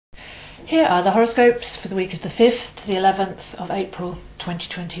Here are the horoscopes for the week of the 5th to the 11th of April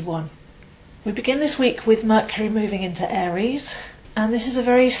 2021. We begin this week with Mercury moving into Aries, and this is a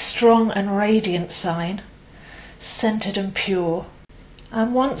very strong and radiant sign, centered and pure.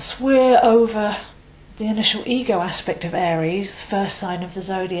 And once we're over the initial ego aspect of Aries, the first sign of the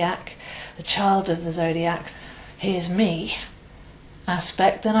zodiac, the child of the zodiac, here's me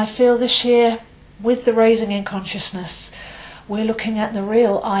aspect, then I feel this year, with the raising in consciousness, we're looking at the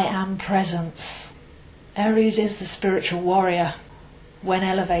real I am presence. Aries is the spiritual warrior. When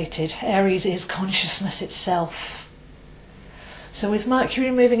elevated, Aries is consciousness itself. So with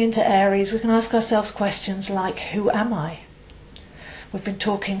Mercury moving into Aries, we can ask ourselves questions like, who am I? We've been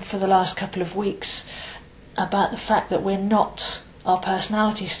talking for the last couple of weeks about the fact that we're not our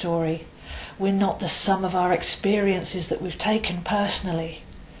personality story. We're not the sum of our experiences that we've taken personally.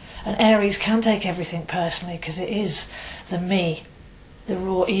 And Aries can take everything personally because it is the me, the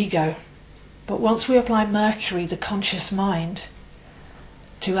raw ego. But once we apply Mercury, the conscious mind,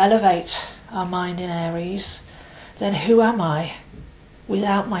 to elevate our mind in Aries, then who am I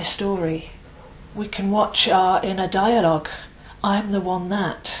without my story? We can watch our inner dialogue. I'm the one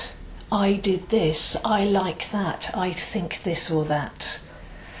that. I did this. I like that. I think this or that.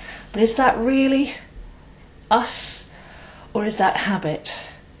 But is that really us, or is that habit?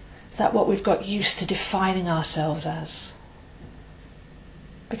 Is that what we've got used to defining ourselves as?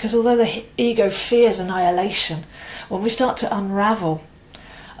 Because although the ego fears annihilation, when we start to unravel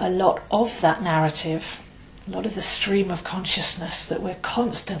a lot of that narrative, a lot of the stream of consciousness that we're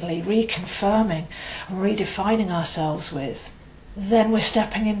constantly reconfirming and redefining ourselves with, then we're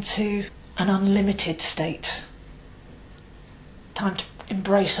stepping into an unlimited state. Time to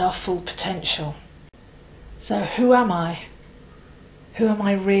embrace our full potential. So who am I? Who am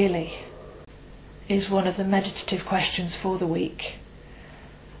I really? Is one of the meditative questions for the week.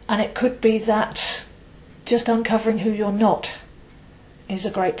 And it could be that just uncovering who you're not is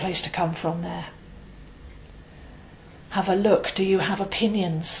a great place to come from there. Have a look. Do you have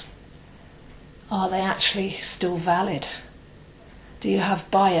opinions? Are they actually still valid? Do you have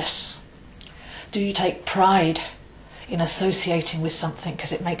bias? Do you take pride in associating with something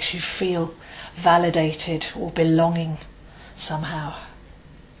because it makes you feel validated or belonging somehow?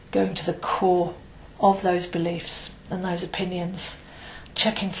 Going to the core of those beliefs and those opinions,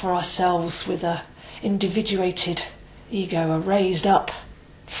 checking for ourselves with a individuated ego, a raised up,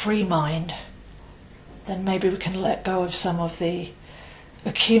 free mind, then maybe we can let go of some of the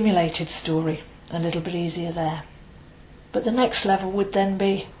accumulated story a little bit easier there. But the next level would then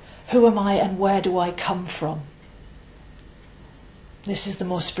be, who am I and where do I come from? This is the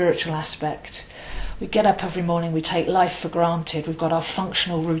more spiritual aspect. We get up every morning, we take life for granted, we've got our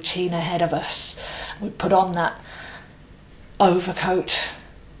functional routine ahead of us. We put on that overcoat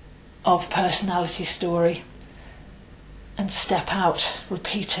of personality story and step out,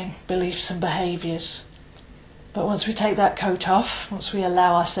 repeating beliefs and behaviours. But once we take that coat off, once we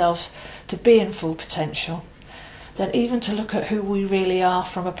allow ourselves to be in full potential, then even to look at who we really are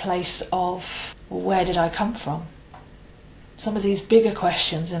from a place of, well, where did I come from? Some of these bigger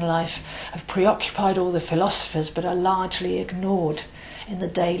questions in life have preoccupied all the philosophers but are largely ignored in the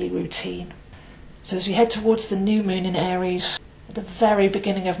daily routine. So as we head towards the new moon in Aries, at the very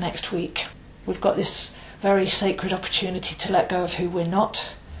beginning of next week, we've got this very sacred opportunity to let go of who we're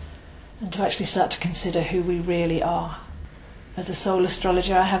not and to actually start to consider who we really are. As a soul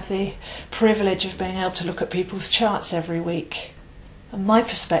astrologer, I have the privilege of being able to look at people's charts every week. And my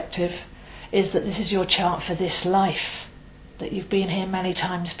perspective is that this is your chart for this life, that you've been here many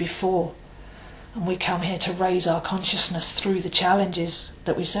times before. And we come here to raise our consciousness through the challenges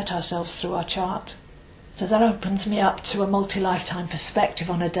that we set ourselves through our chart. So that opens me up to a multi-lifetime perspective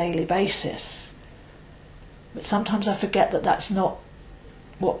on a daily basis. But sometimes I forget that that's not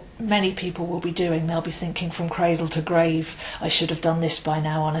what many people will be doing. They'll be thinking from cradle to grave, I should have done this by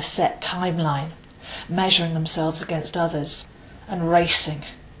now, on a set timeline, measuring themselves against others and racing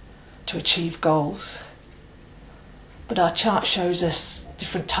to achieve goals. But our chart shows us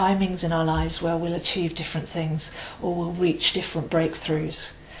different timings in our lives where we'll achieve different things or we'll reach different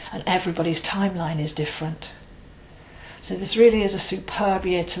breakthroughs, and everybody's timeline is different. So this really is a superb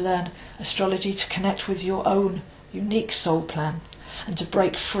year to learn astrology, to connect with your own unique soul plan and to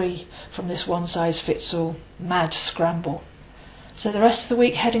break free from this one-size-fits-all mad scramble. So the rest of the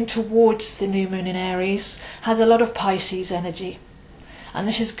week, heading towards the new moon in Aries, has a lot of Pisces energy. And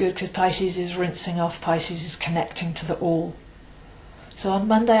this is good because Pisces is rinsing off, Pisces is connecting to the all. So on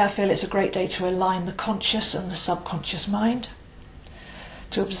Monday I feel it's a great day to align the conscious and the subconscious mind,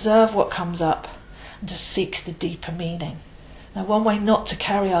 to observe what comes up and to seek the deeper meaning. Now, one way not to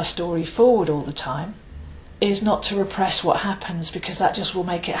carry our story forward all the time is not to repress what happens, because that just will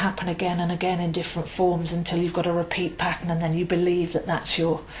make it happen again and again in different forms until you've got a repeat pattern, and then you believe that that's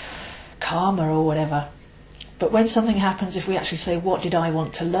your karma or whatever. But when something happens, if we actually say, what did I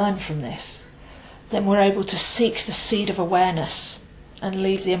want to learn from this? Then we're able to seek the seed of awareness and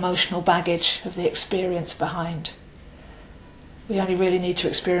leave the emotional baggage of the experience behind. We only really need to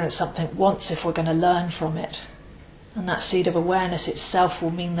experience something once if we're going to learn from it. And that seed of awareness itself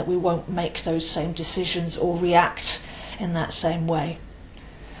will mean that we won't make those same decisions or react in that same way,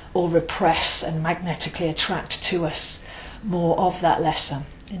 or repress and magnetically attract to us more of that lesson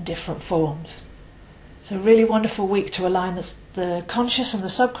in different forms. So a really wonderful week to align the conscious and the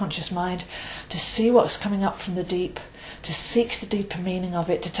subconscious mind, to see what's coming up from the deep, to seek the deeper meaning of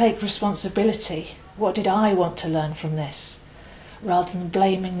it, to take responsibility. What did I want to learn from this? Rather than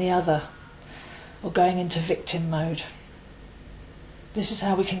blaming the other or going into victim mode. This is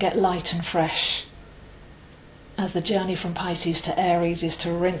how we can get light and fresh, as the journey from Pisces to Aries is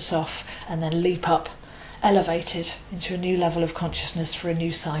to rinse off and then leap up, elevated into a new level of consciousness for a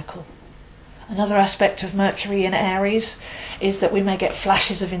new cycle. Another aspect of Mercury in Aries is that we may get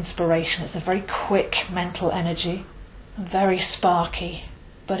flashes of inspiration. It's a very quick mental energy and very sparky.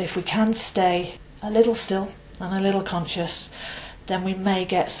 But if we can stay a little still and a little conscious, then we may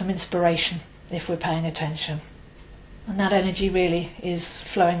get some inspiration if we're paying attention. And that energy really is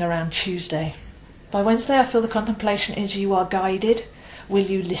flowing around Tuesday. By Wednesday, I feel the contemplation is you are guided. Will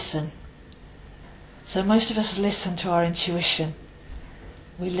you listen? So most of us listen to our intuition.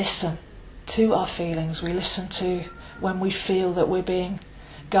 We listen to our feelings. We listen to when we feel that we're being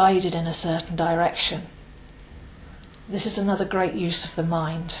guided in a certain direction. This is another great use of the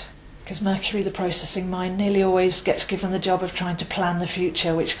mind, because Mercury, the processing mind, nearly always gets given the job of trying to plan the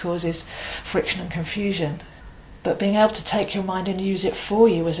future, which causes friction and confusion. But being able to take your mind and use it for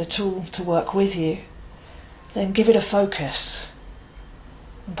you as a tool to work with you, then give it a focus.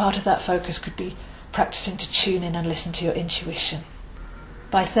 And part of that focus could be practicing to tune in and listen to your intuition.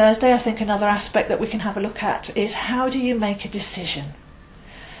 By Thursday, I think another aspect that we can have a look at is, how do you make a decision?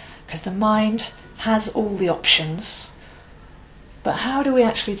 Because the mind has all the options, but how do we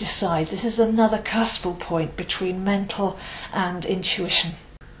actually decide? This is another cuspal point between mental and intuition.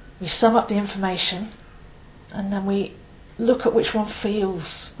 We sum up the information and then we look at which one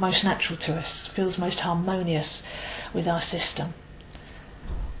feels most natural to us, feels most harmonious with our system.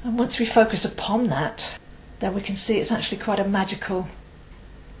 And once we focus upon that, then we can see it's actually quite a magical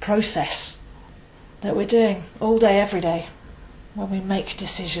process that we're doing all day, every day, when we make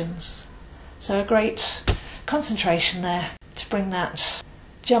decisions. So a great concentration there to bring that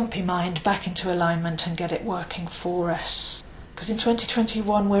jumpy mind back into alignment and get it working for us. Because in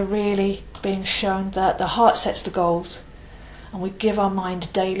 2021 we're really being shown that the heart sets the goals and we give our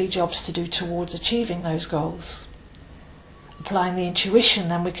mind daily jobs to do towards achieving those goals. Applying the intuition,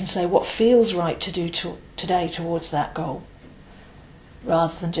 then we can say what feels right to do today towards that goal,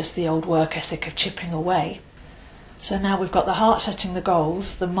 rather than just the old work ethic of chipping away. So now we've got the heart setting the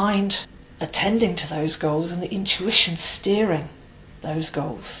goals, the mind attending to those goals, and the intuition steering those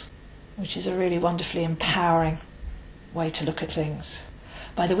goals, which is a really wonderfully empowering way to look at things.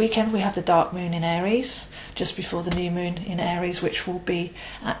 By the weekend we have the dark moon in Aries, just before the new moon in Aries, which will be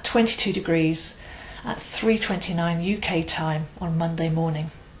at 22 degrees at 3:29 UK time on Monday morning.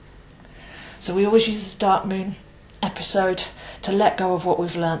 So we always use the dark moon episode to let go of what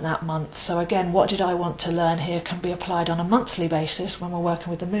we've learnt that month. So again, what did I want to learn here can be applied on a monthly basis when we're working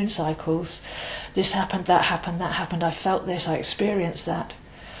with the moon cycles. This happened, that happened, that happened, I felt this, I experienced that.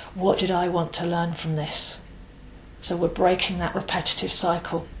 What did I want to learn from this? So we're breaking that repetitive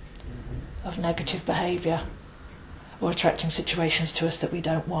cycle of negative behaviour or attracting situations to us that we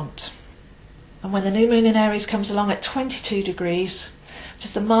don't want. And when the new moon in Aries comes along at 22 degrees, which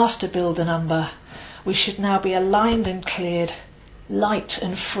is the master builder number, we should now be aligned and cleared, light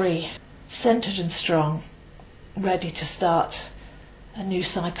and free, centred and strong, ready to start a new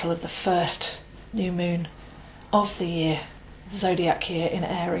cycle of the first new moon of the year, zodiac year in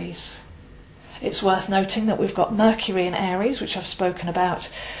Aries. It's worth noting that we've got Mercury in Aries, which I've spoken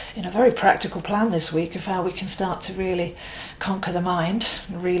about in a very practical plan this week of how we can start to really conquer the mind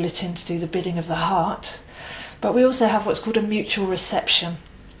and reel it in to do the bidding of the heart. But we also have what's called a mutual reception,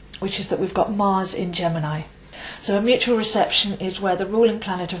 which is that we've got Mars in Gemini. So a mutual reception is where the ruling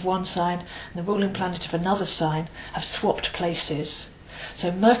planet of one sign and the ruling planet of another sign have swapped places.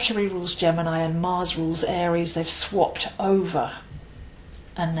 So Mercury rules Gemini and Mars rules Aries. They've swapped over.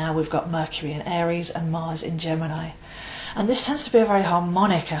 And now we've got Mercury in Aries and Mars in Gemini. And this tends to be a very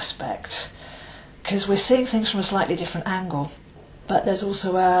harmonic aspect, because we're seeing things from a slightly different angle. But there's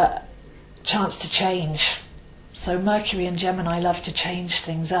also a chance to change. So Mercury and Gemini love to change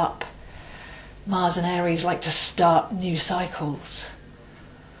things up. Mars and Aries like to start new cycles.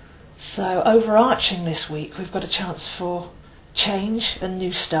 So overarching this week, we've got a chance for change and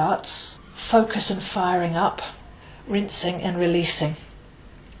new starts, focus and firing up, rinsing and releasing,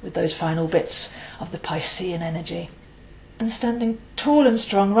 with those final bits of the Piscean energy. And standing tall and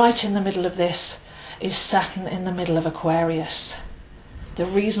strong right in the middle of this is Saturn in the middle of Aquarius. The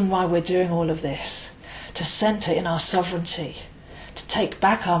reason why we're doing all of this, to centre in our sovereignty, to take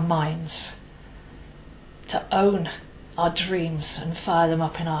back our minds, to own our dreams and fire them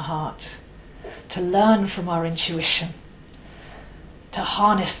up in our heart, to learn from our intuition, to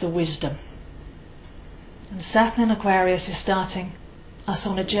harness the wisdom. And Saturn in Aquarius is starting us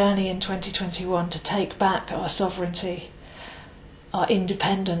on a journey in 2021 to take back our sovereignty, our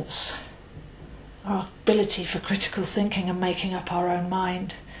independence, our ability for critical thinking and making up our own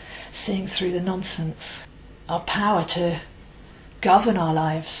mind, seeing through the nonsense, our power to govern our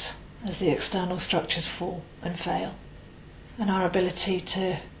lives as the external structures fall and fail, and our ability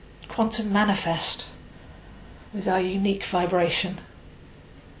to quantum manifest with our unique vibration.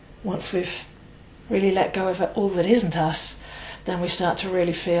 Once we've really let go of all that isn't us, then we start to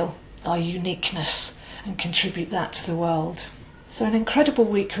really feel our uniqueness and contribute that to the world. So an incredible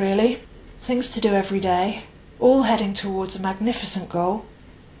week really, things to do every day, all heading towards a magnificent goal,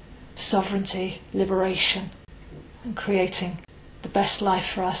 sovereignty, liberation, and creating the best life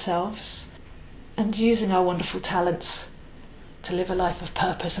for ourselves, and using our wonderful talents to live a life of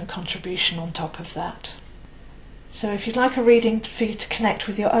purpose and contribution on top of that. So if you'd like a reading for you to connect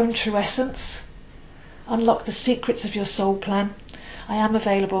with your own true essence, unlock the secrets of your soul plan, I am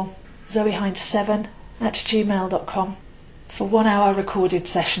available, zoeastro7@gmail.com, for 1 hour recorded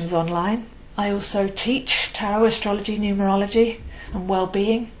sessions online. I also teach tarot, astrology, numerology and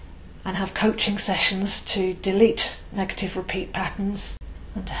well-being, and have coaching sessions to delete negative repeat patterns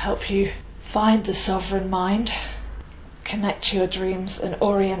and to help you find the sovereign mind, connect your dreams and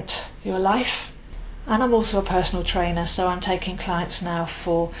orient your life. And I'm also a personal trainer, so I'm taking clients now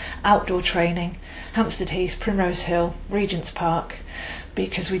for outdoor training, Hampstead Heath, Primrose Hill, Regent's Park,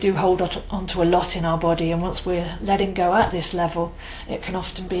 because we do hold on to a lot in our body, and once we're letting go at this level, it can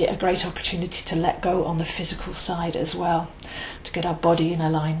often be a great opportunity to let go on the physical side as well, to get our body in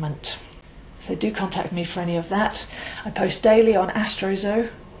alignment. So do contact me for any of that. I post daily on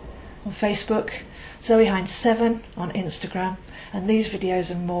AstroZo on Facebook, zoeastro7 on Instagram, and these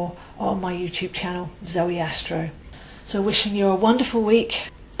videos and more are on my YouTube channel, Zoe Astro. So wishing you a wonderful week,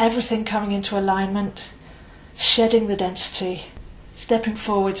 everything coming into alignment, shedding the density, stepping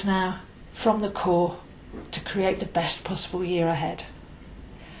forwards now from the core to create the best possible year ahead.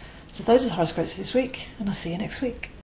 So those are the horoscopes this week, and I'll see you next week.